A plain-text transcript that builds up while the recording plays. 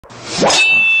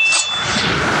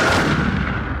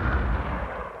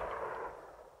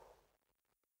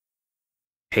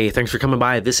Hey, thanks for coming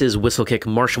by. This is Whistlekick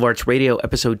Martial Arts Radio,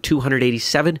 episode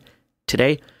 287.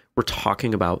 Today, we're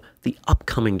talking about the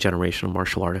upcoming generation of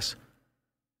martial artists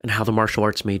and how the martial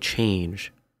arts may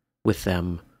change with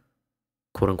them,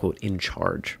 quote-unquote, in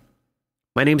charge.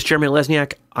 My name's Jeremy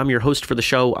Lesniak. I'm your host for the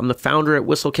show. I'm the founder at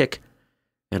Whistlekick,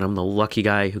 and I'm the lucky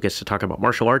guy who gets to talk about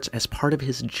martial arts as part of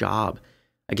his job.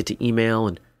 I get to email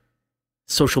and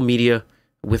social media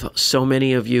with so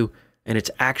many of you, and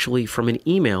it's actually from an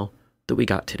email that we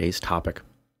got today's topic.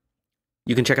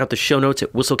 You can check out the show notes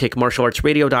at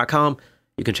whistlekickmartialartsradio.com.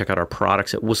 You can check out our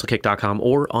products at whistlekick.com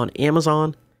or on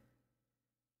Amazon.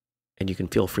 And you can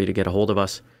feel free to get a hold of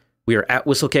us. We are at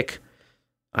Whistlekick.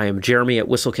 I am Jeremy at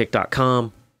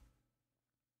whistlekick.com.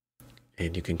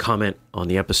 And you can comment on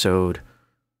the episode,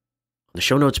 on the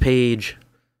show notes page.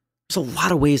 There's a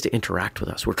lot of ways to interact with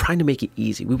us. We're trying to make it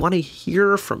easy. We want to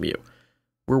hear from you.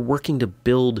 We're working to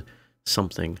build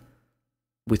something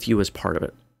with you as part of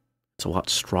it. It's a lot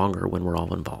stronger when we're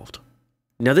all involved.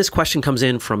 Now, this question comes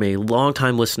in from a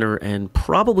longtime listener and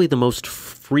probably the most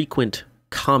frequent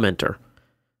commenter.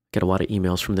 Get a lot of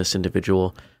emails from this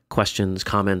individual, questions,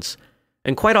 comments,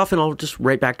 and quite often I'll just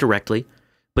write back directly.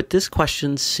 But this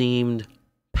question seemed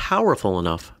powerful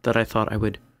enough that I thought I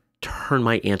would turn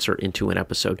my answer into an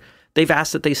episode. They've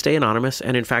asked that they stay anonymous,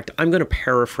 and in fact, I'm going to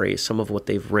paraphrase some of what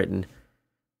they've written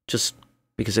just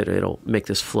because it'll make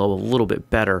this flow a little bit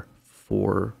better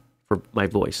for my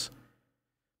voice.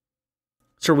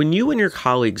 So when you and your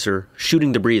colleagues are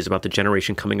shooting the breeze about the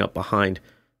generation coming up behind,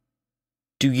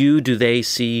 do they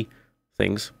see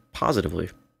things positively?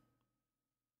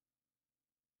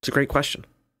 It's a great question.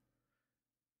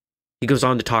 He goes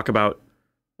on to talk about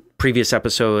previous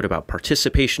episode about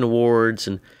participation awards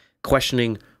and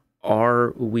questioning,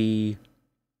 are we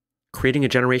creating a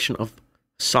generation of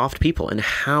soft people, and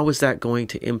how is that going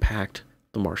to impact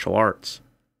the martial arts?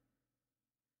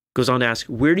 Goes on to ask,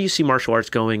 where do you see martial arts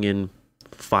going in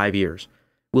 5 years?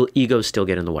 Will egos still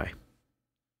get in the way?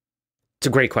 It's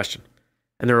a great question,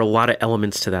 and there are a lot of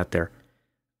elements to that there.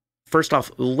 First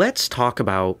off, let's talk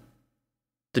about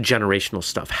the generational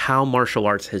stuff, how martial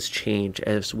arts has changed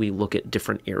as we look at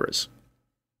different eras.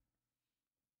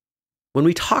 When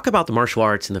we talk about the martial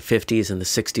arts in the 50s and the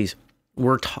 60s,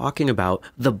 we're talking about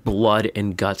the blood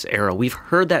and guts era. We've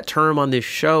heard that term on this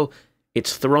show.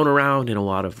 It's thrown around in a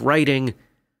lot of writing,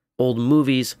 old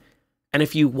movies. And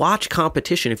if you watch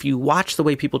competition, if you watch the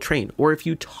way people train, or if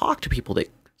you talk to people that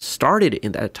started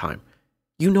in that time,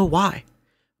 you know why.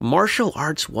 Martial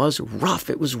arts was rough.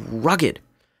 It was rugged.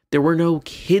 There were no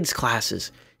kids' classes.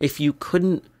 If you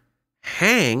couldn't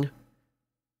hang,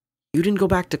 you didn't go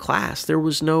back to class. There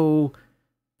was no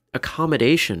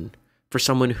accommodation for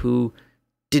someone who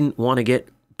didn't want to get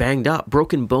banged up.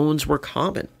 Broken bones were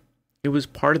common. It was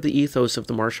part of the ethos of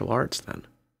the martial arts then.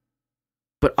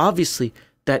 But obviously,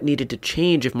 that needed to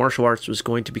change if martial arts was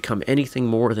going to become anything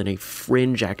more than a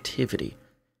fringe activity.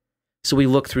 So we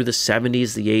look through the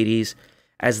 70s, the 80s,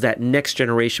 as that next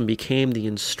generation became the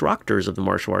instructors of the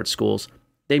martial arts schools,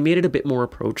 they made it a bit more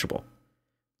approachable.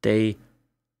 They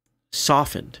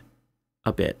softened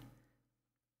a bit.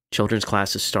 Children's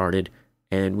classes started,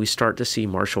 and we start to see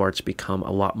martial arts become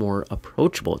a lot more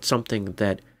approachable. It's something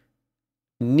that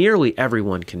nearly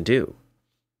everyone can do.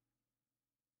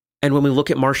 And when we look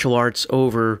at martial arts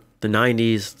over the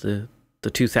 90s, the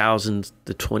 2000s,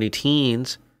 the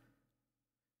 20-teens,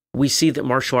 we see that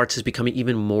martial arts is becoming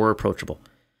even more approachable.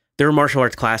 There are martial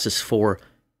arts classes for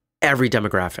every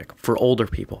demographic, for older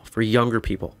people, for younger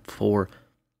people, for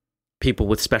people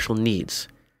with special needs.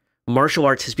 Martial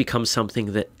arts has become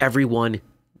something that everyone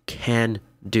can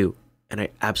do, and I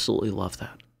absolutely love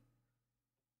that.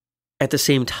 At the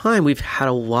same time, we've had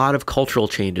a lot of cultural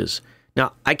changes.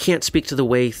 Now, I can't speak to the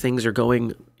way things are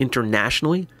going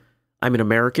internationally. I'm an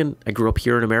American. I grew up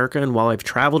here in America, and while I've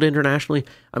traveled internationally,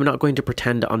 I'm not going to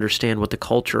pretend to understand what the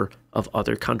culture of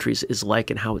other countries is like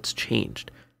and how it's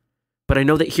changed. But I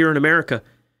know that here in America,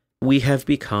 we have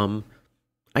become,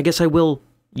 I guess I will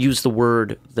use the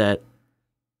word that,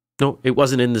 no, it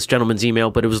wasn't in this gentleman's email,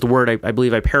 but it was the word I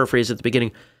believe I paraphrased at the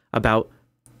beginning about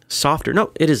softer.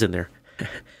 No, it is in there.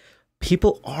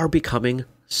 People are becoming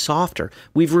softer.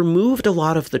 We've removed a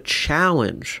lot of the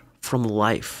challenge from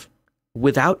life.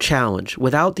 Without challenge,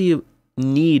 without the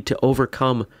need to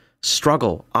overcome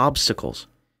struggle, obstacles,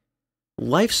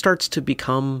 life starts to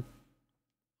become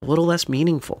a little less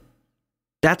meaningful.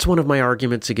 That's one of my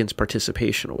arguments against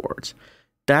participation awards.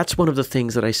 That's one of the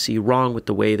things that I see wrong with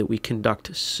the way that we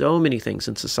conduct so many things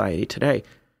in society today.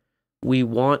 We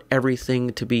want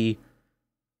everything to be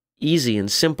easy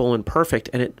and simple and perfect.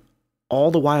 And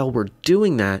all the while we're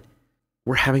doing that,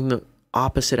 we're having the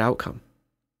opposite outcome.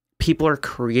 People are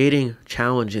creating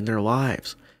challenge in their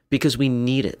lives because we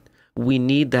need it. We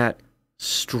need that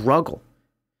struggle.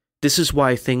 This is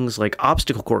why things like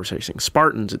obstacle course racing,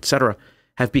 Spartans, etc.,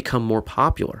 have become more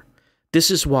popular.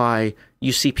 This is why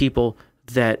you see people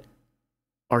that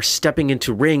are stepping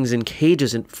into rings and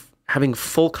cages and having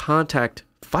full contact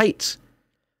fights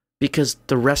because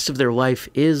the rest of their life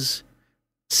is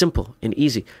simple and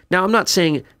easy. Now, I'm not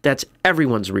saying that's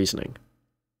everyone's reasoning,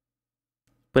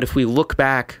 but if we look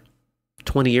back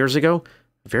 20 years ago,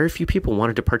 very few people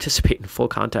wanted to participate in full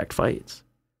contact fights.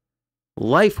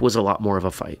 Life was a lot more of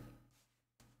a fight.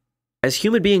 As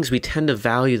human beings, we tend to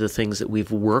value the things that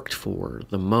we've worked for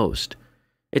the most.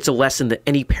 It's a lesson that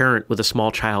any parent with a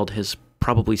small child has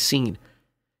probably seen.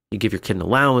 You give your kid an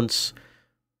allowance,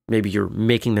 maybe you're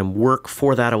making them work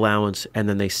for that allowance, and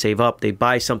then they save up, they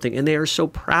buy something, and they are so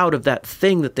proud of that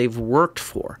thing that they've worked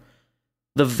for.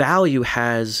 The value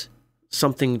has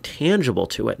something tangible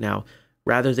to it now,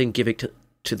 rather than giving it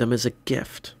to them as a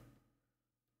gift.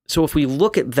 So if we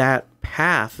look at that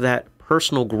path, that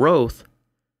personal growth,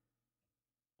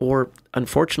 or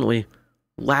unfortunately,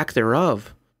 lack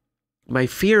thereof, my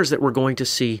fear is that we're going to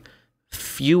see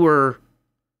fewer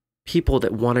people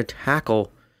that want to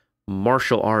tackle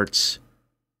martial arts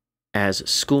as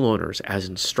school owners, as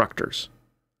instructors.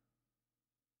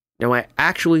 Now, I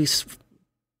actually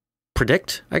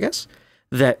predict, I guess,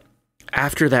 that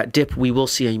after that dip, we will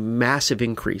see a massive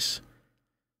increase.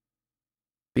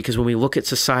 Because when we look at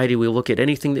society, we look at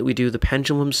anything that we do, the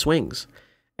pendulum swings.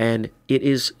 And it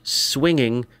is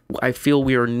swinging. I feel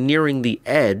we are nearing the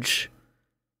edge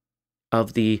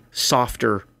of the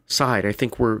softer side. I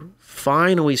think we're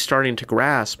finally starting to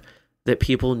grasp that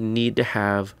people need to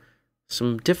have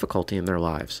some difficulty in their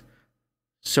lives.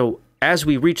 So as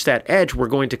we reach that edge, we're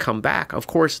going to come back. Of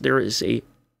course, there is a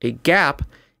gap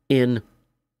in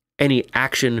any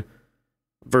action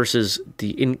versus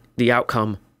the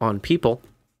outcome on people.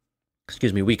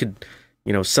 Excuse me, we could,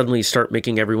 suddenly start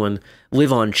making everyone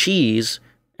live on cheese,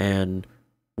 and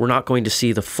we're not going to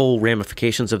see the full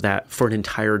ramifications of that for an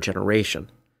entire generation.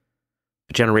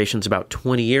 A generation's about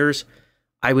 20 years.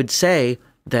 I would say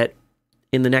that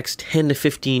in the next 10 to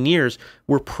 15 years,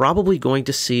 we're probably going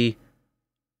to see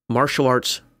martial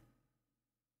arts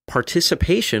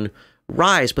participation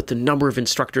rise, but the number of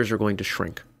instructors are going to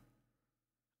shrink.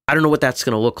 I don't know what that's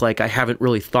going to look like. I haven't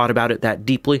really thought about it that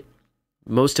deeply.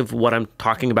 Most of what I'm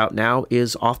talking about now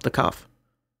is off the cuff.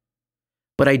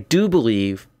 But I do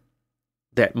believe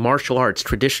that martial arts,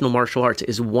 traditional martial arts,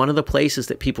 is one of the places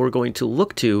that people are going to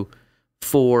look to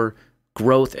for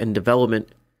growth and development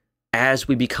as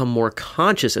we become more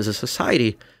conscious as a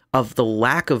society of the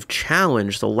lack of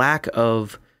challenge, the lack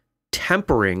of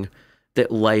tempering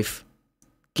that life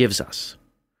gives us.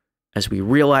 As we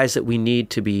realize that we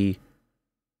need to be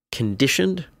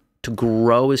conditioned to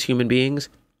grow as human beings,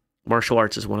 martial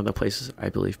arts is one of the places I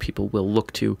believe people will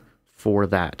look to for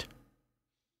that.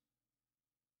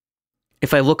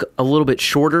 If I look a little bit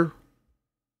shorter,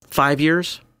 5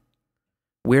 years,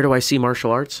 where do I see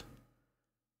martial arts?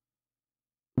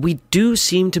 We do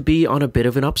seem to be on a bit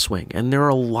of an upswing, and there are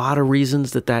a lot of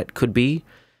reasons that could be.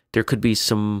 There could be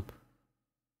some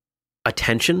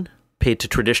attention paid to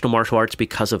traditional martial arts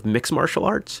because of mixed martial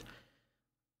arts.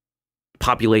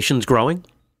 Population's growing,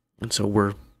 and so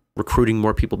we're recruiting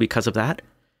more people because of that.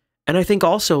 And I think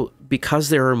also because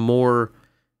there are more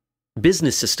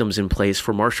business systems in place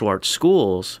for martial arts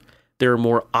schools, there are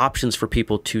more options for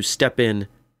people to step in,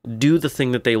 do the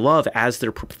thing that they love as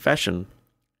their profession,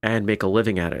 and make a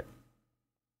living at it.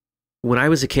 When I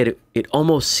was a kid, it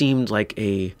almost seemed like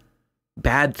a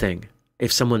bad thing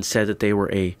if someone said that they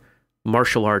were a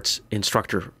martial arts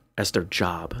instructor as their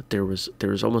job. There was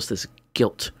almost this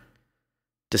guilt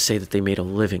to say that they made a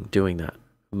living doing that.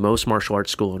 Most martial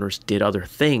arts school owners did other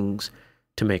things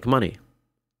to make money.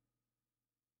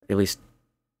 At least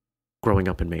growing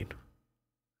up in Maine.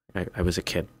 I was a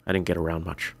kid. I didn't get around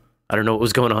much. I don't know what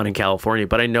was going on in California,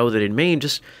 but I know that in Maine,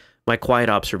 just my quiet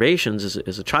observations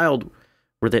as a child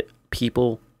were that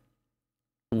people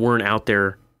weren't out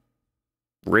there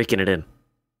raking it in.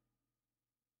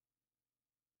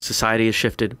 Society has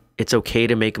shifted. It's okay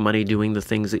to make money doing the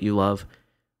things that you love.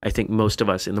 I think most of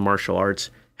us in the martial arts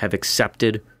have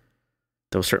accepted,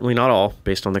 though certainly not all,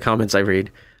 based on the comments I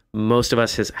read, most of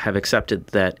us have accepted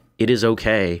that it is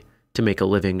okay to make a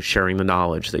living sharing the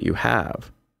knowledge that you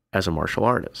have as a martial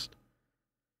artist.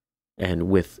 And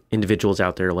with individuals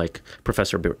out there like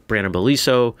Professor Brandon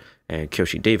Beliso and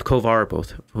Kyoshi Dave Kovar,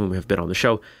 both of whom have been on the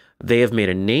show, they have made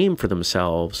a name for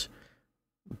themselves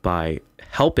by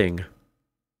helping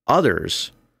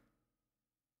others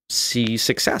see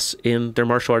success in their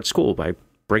martial arts school by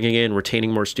bringing in,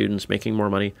 retaining more students, making more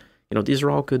money. These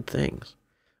are all good things.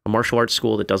 A martial arts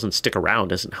school that doesn't stick around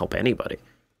doesn't help anybody.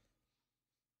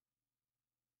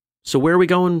 So where are we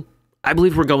going? I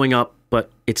believe we're going up, but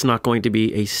it's not going to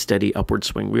be a steady upward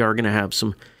swing. We are going to have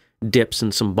some dips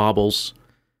and some bobbles.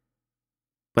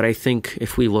 But I think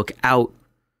if we look out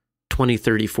 20,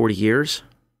 30, 40 years,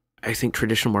 I think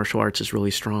traditional martial arts is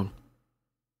really strong.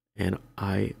 And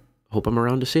I hope I'm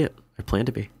around to see it. I plan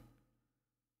to be.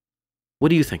 What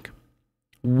do you think?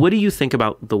 What do you think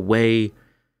about the way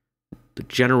the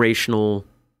generational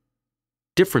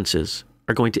differences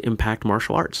are going to impact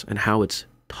martial arts and how it's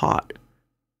taught?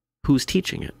 Who's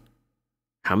teaching it?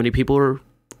 How many people are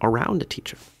around to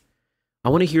teach it? I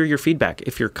want to hear your feedback.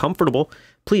 If you're comfortable,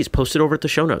 please post it over at the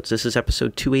show notes. This is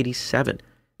episode 287.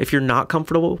 If you're not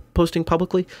comfortable posting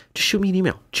publicly, just shoot me an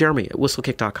email,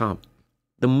 jeremy@whistlekick.com.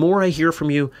 The more I hear from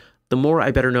you, the more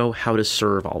I better know how to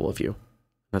serve all of you.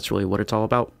 That's really what it's all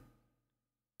about.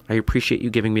 I appreciate you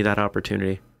giving me that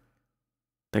opportunity.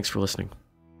 Thanks for listening.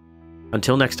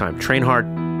 Until next time, train hard,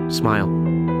 smile,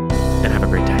 and have a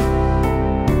great day.